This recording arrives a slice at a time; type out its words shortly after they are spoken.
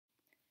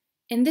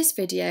In this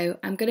video,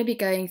 I'm going to be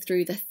going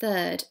through the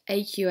third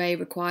AQA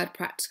required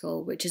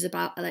practical, which is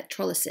about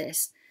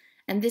electrolysis.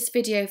 And this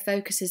video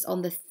focuses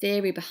on the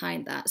theory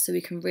behind that so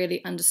we can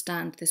really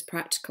understand this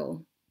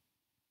practical.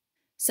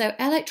 So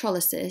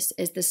electrolysis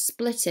is the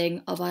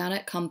splitting of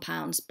ionic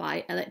compounds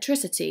by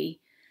electricity.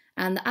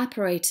 And the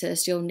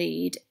apparatus you'll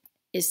need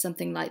is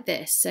something like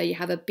this. So you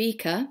have a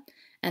beaker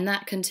and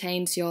that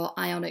contains your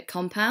ionic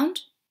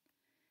compound.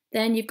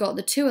 Then you've got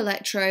the two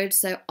electrodes.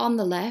 So on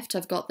the left,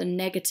 I've got the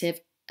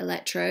negative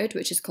electrode,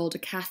 which is called a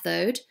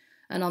cathode,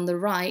 and on the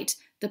right,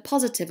 the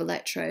positive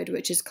electrode,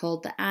 which is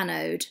called the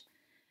anode.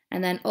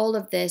 And then all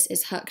of this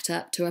is hooked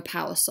up to a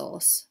power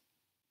source.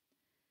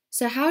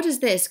 So how does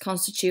this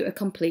constitute a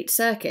complete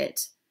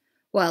circuit?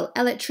 Well,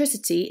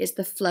 electricity is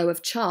the flow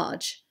of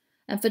charge,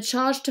 and for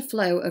charge to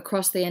flow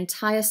across the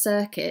entire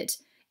circuit,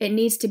 it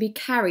needs to be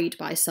carried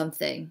by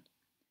something.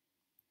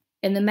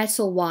 In the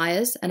metal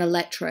wires and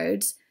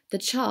electrodes, the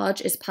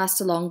charge is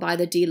passed along by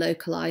the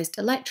delocalized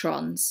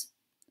electrons.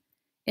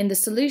 In the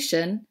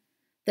solution,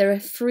 there are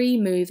free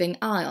moving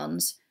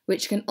ions,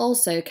 which can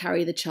also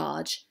carry the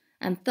charge,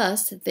 and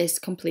thus this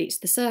completes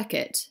the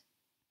circuit.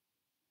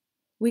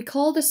 We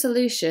call the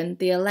solution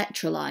the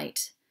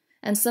electrolyte,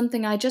 and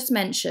something I just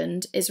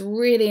mentioned is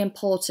really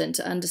important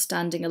to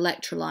understanding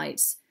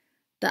electrolytes.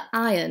 The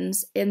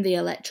ions in the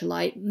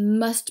electrolyte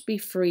must be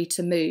free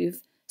to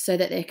move so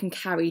that they can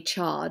carry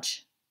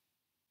charge.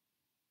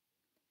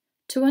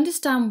 To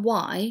understand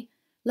why,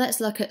 let's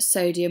look at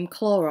sodium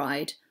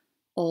chloride,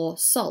 or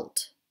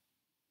salt.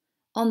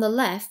 On the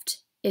left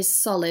is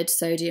solid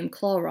sodium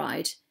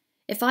chloride.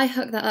 If I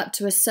hook that up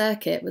to a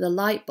circuit with a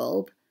light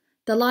bulb,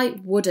 the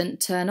light wouldn't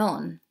turn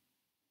on.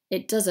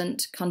 It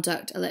doesn't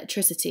conduct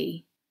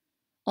electricity.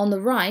 On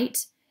the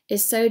right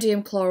is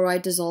sodium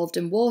chloride dissolved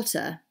in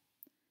water.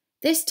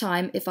 This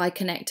time, if I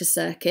connect a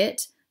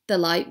circuit, the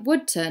light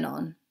would turn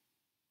on.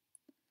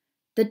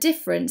 The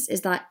difference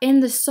is that in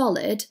the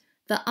solid,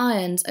 the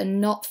ions are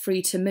not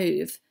free to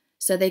move,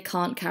 so they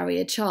can't carry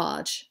a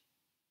charge.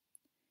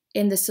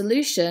 In the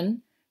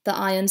solution, the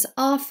ions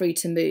are free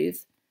to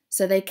move,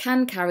 so they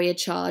can carry a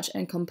charge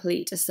and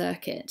complete a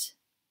circuit.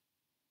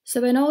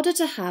 So in order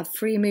to have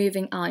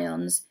free-moving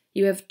ions,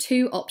 you have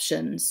two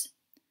options.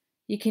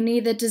 You can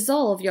either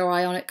dissolve your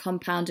ionic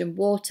compound in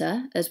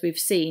water, as we've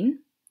seen,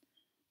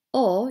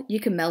 or you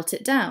can melt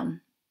it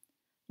down.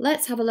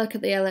 Let's have a look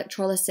at the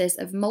electrolysis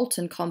of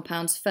molten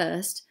compounds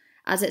first,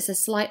 as it's a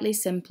slightly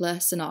simpler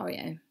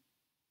scenario.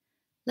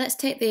 Let's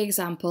take the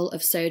example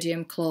of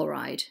sodium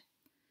chloride.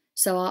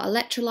 So our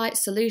electrolyte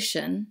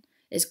solution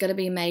is going to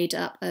be made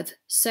up of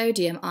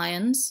sodium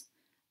ions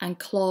and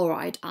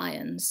chloride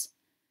ions.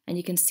 And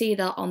you can see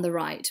that on the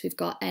right, we've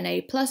got Na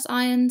plus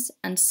ions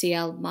and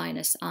Cl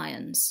minus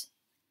ions.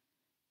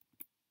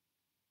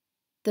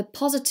 The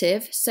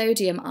positive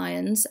sodium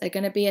ions are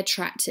going to be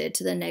attracted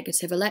to the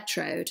negative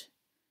electrode,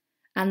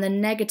 and the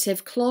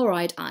negative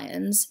chloride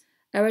ions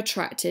are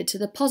attracted to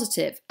the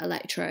positive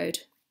electrode.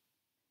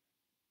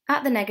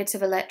 At the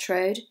negative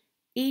electrode,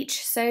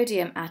 each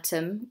sodium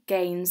atom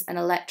gains an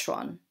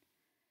electron.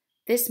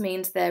 This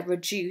means they're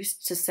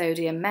reduced to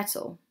sodium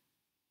metal.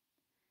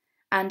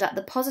 And at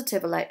the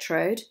positive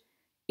electrode,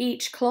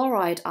 each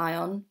chloride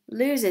ion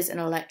loses an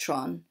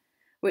electron,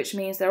 which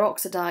means they're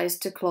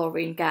oxidized to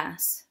chlorine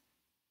gas.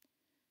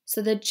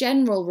 So the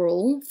general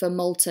rule for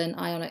molten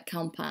ionic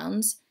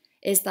compounds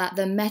is that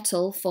the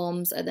metal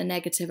forms at the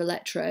negative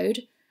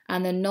electrode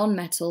and the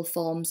non-metal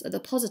forms at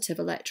the positive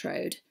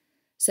electrode.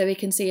 So we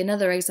can see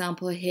another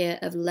example here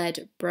of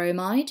lead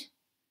bromide.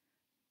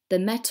 The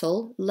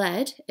metal,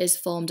 lead, is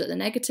formed at the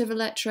negative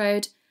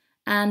electrode,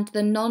 and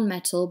the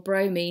non-metal,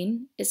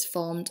 bromine, is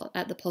formed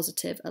at the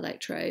positive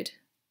electrode.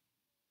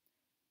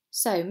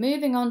 So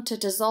moving on to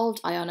dissolved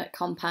ionic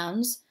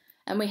compounds,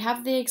 and we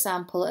have the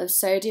example of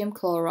sodium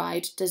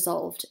chloride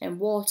dissolved in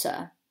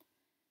water.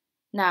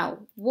 Now,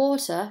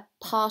 water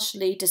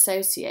partially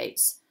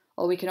dissociates,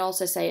 or we can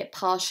also say it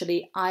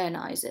partially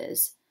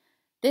ionizes.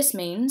 This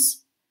means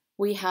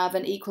we have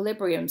an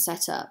equilibrium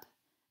set up,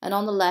 and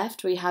on the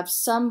left we have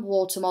some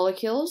water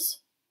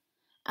molecules,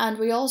 and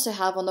we also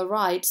have on the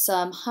right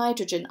some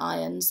hydrogen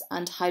ions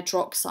and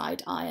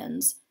hydroxide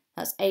ions,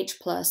 that's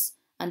H plus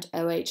and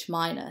OH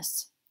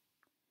minus.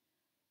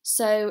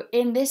 So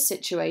in this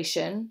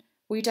situation,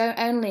 we don't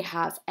only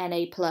have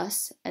Na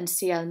plus and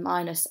Cl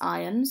minus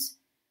ions,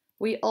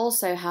 we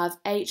also have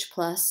H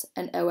plus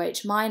and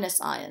OH minus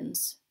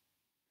ions.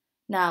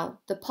 Now,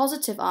 the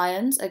positive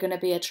ions are going to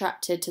be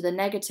attracted to the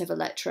negative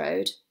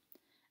electrode,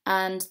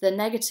 and the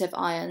negative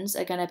ions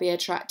are going to be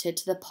attracted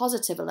to the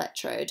positive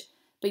electrode.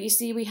 But you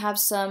see, we have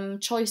some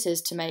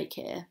choices to make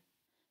here.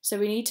 So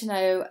we need to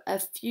know a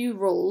few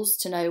rules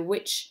to know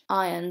which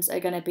ions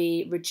are going to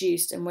be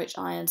reduced and which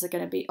ions are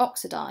going to be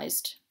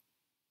oxidized.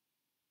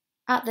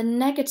 At the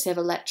negative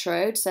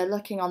electrode, so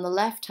looking on the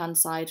left-hand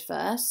side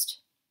first,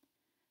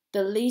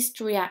 the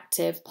least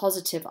reactive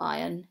positive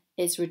ion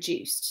is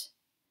reduced,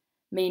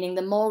 meaning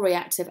the more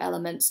reactive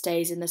element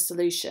stays in the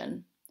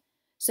solution.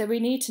 So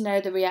we need to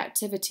know the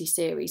reactivity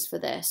series for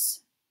this.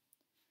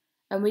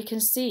 And we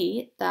can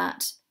see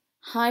that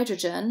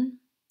hydrogen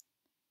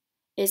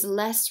is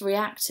less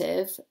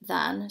reactive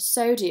than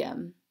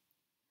sodium.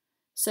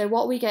 So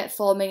what we get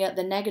forming at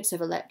the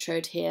negative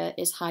electrode here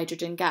is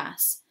hydrogen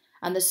gas,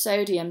 and the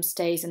sodium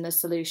stays in the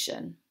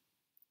solution.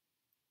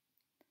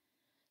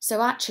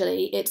 So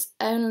actually, it's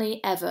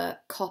only ever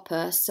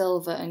copper,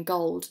 silver and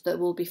gold that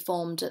will be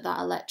formed at that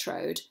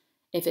electrode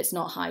if it's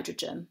not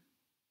hydrogen.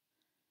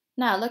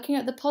 Now, looking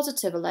at the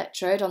positive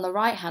electrode on the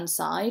right-hand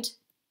side,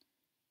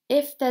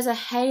 if there's a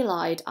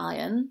halide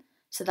ion,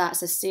 so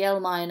that's a Cl-,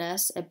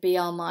 a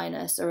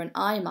Br- or an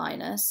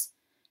I-,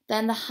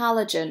 then the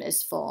halogen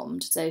is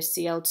formed, so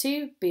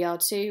Cl2,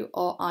 Br2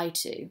 or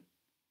I2.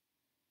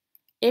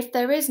 If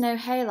there is no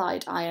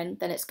halide ion,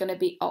 then it's going to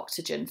be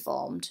oxygen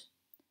formed.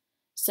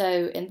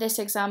 So in this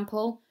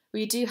example,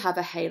 we do have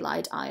a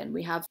halide ion,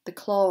 we have the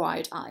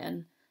chloride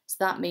ion, so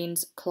that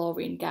means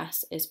chlorine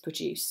gas is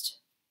produced.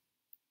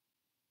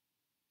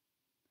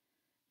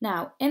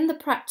 Now, in the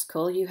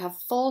practical, you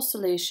have 4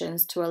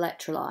 solutions to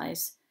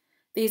electrolyse.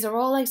 These are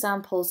all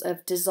examples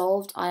of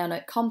dissolved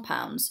ionic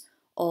compounds,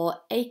 or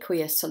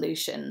aqueous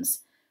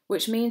solutions,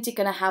 which means you're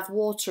going to have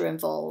water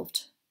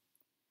involved.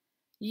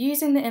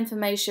 Using the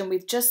information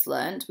we've just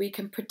learned, we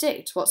can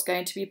predict what's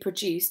going to be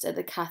produced at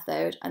the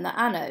cathode and the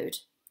anode.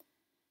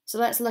 So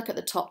let's look at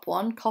the top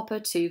one, copper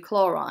 2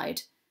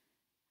 chloride,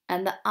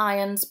 and the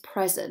ions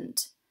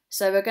present.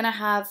 So we're going to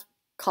have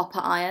copper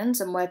ions,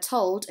 and we're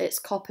told it's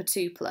copper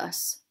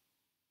 2+.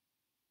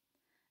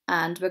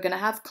 And we're going to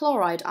have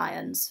chloride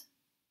ions.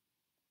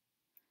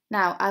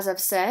 Now, as I've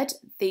said,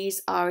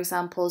 these are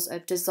examples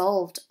of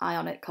dissolved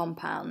ionic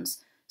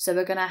compounds. So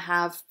we're going to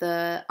have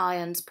the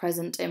ions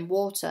present in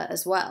water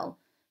as well.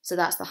 So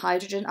that's the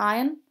hydrogen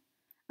ion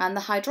and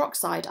the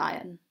hydroxide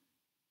ion.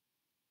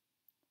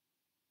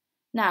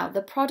 Now,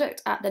 the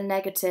product at the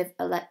negative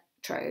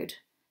electrode.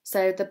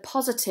 So the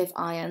positive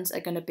ions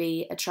are going to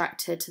be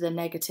attracted to the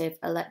negative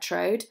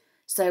electrode.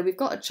 So we've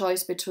got a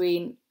choice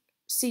between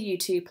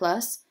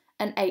Cu2+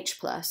 and H+.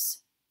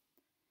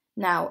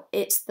 Now,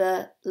 it's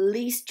the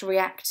least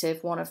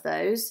reactive one of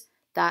those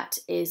that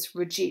is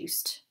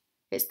reduced.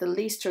 It's the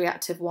least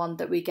reactive one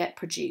that we get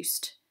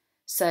produced.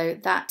 So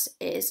that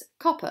is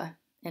copper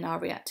in our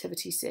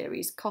reactivity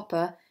series.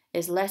 Copper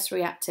is less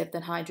reactive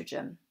than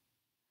hydrogen.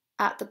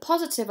 At the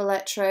positive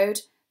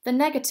electrode, the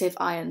negative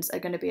ions are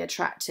going to be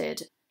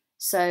attracted.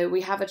 So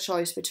we have a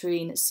choice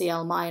between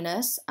Cl-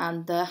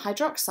 and the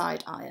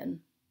hydroxide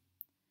ion.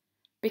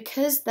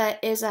 Because there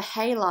is a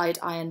halide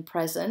ion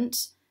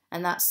present,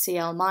 and that's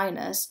Cl-,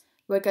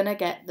 we're going to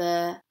get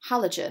the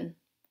halogen,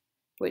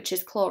 which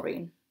is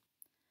chlorine.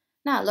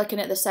 Now, looking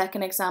at the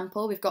second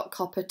example, we've got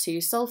copper 2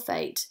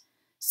 sulfate.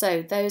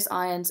 So those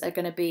ions are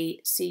going to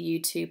be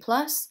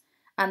Cu2+,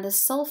 and the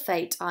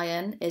sulfate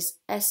ion is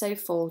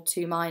SO4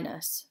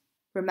 2-.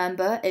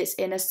 Remember, it's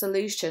in a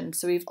solution,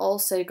 so we've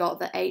also got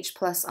the H+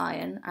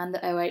 ion and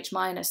the OH-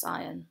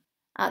 ion.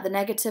 At the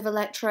negative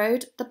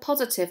electrode, the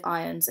positive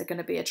ions are going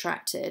to be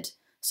attracted.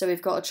 So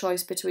we've got a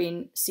choice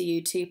between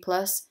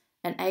Cu2+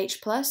 and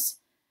H+.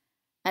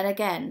 And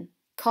again,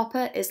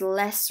 copper is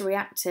less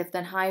reactive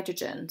than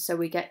hydrogen, so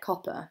we get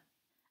copper.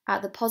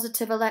 At the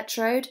positive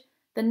electrode,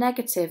 the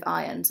negative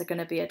ions are going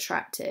to be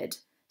attracted.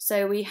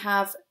 So we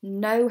have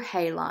no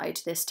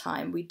halide this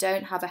time. We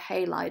don't have a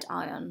halide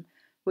ion,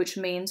 which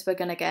means we're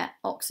going to get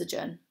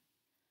oxygen.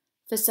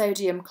 For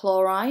sodium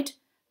chloride,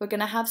 we're going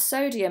to have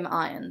sodium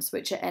ions,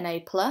 which are Na+,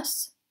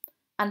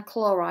 and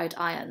chloride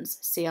ions,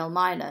 Cl-.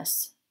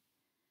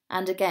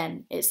 And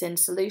again, it's in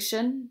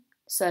solution,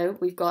 so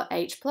we've got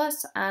H+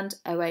 and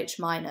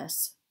OH-.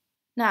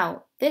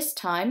 Now, this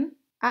time,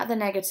 at the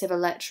negative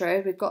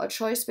electrode, we've got a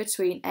choice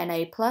between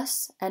Na+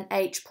 and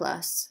H+.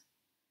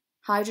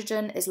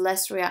 Hydrogen is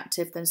less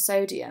reactive than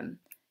sodium,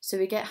 so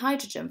we get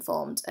hydrogen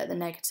formed at the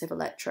negative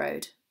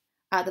electrode.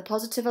 At the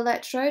positive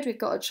electrode, we've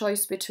got a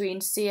choice between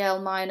Cl-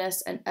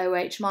 and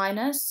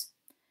OH-.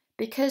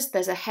 Because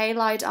there's a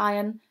halide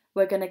ion,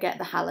 we're going to get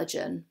the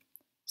halogen,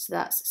 so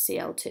that's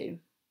Cl2.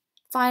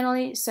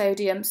 Finally,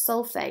 sodium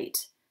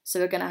sulfate. So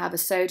we're going to have a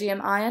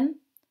sodium ion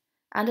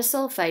and a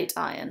sulfate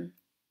ion.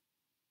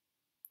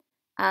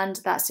 And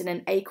that's in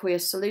an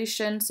aqueous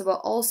solution, so we're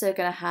also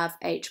going to have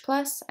H+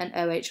 and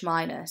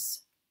OH-.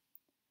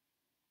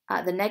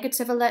 At the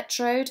negative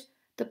electrode,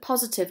 the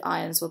positive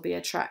ions will be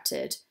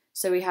attracted,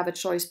 so we have a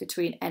choice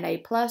between Na+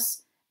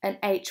 and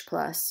H+.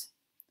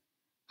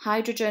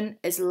 Hydrogen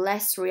is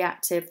less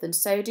reactive than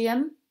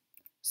sodium,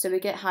 so we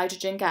get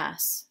hydrogen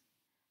gas.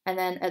 And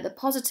then at the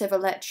positive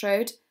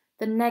electrode,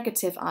 the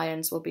negative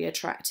ions will be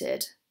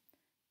attracted.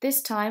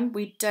 This time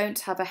we don't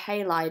have a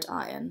halide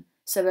ion,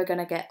 so we're going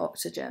to get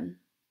oxygen.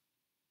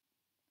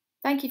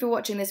 Thank you for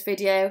watching this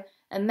video,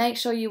 and make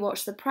sure you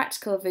watch the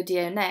practical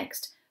video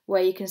next,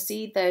 where you can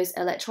see those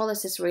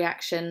electrolysis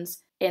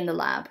reactions in the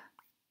lab.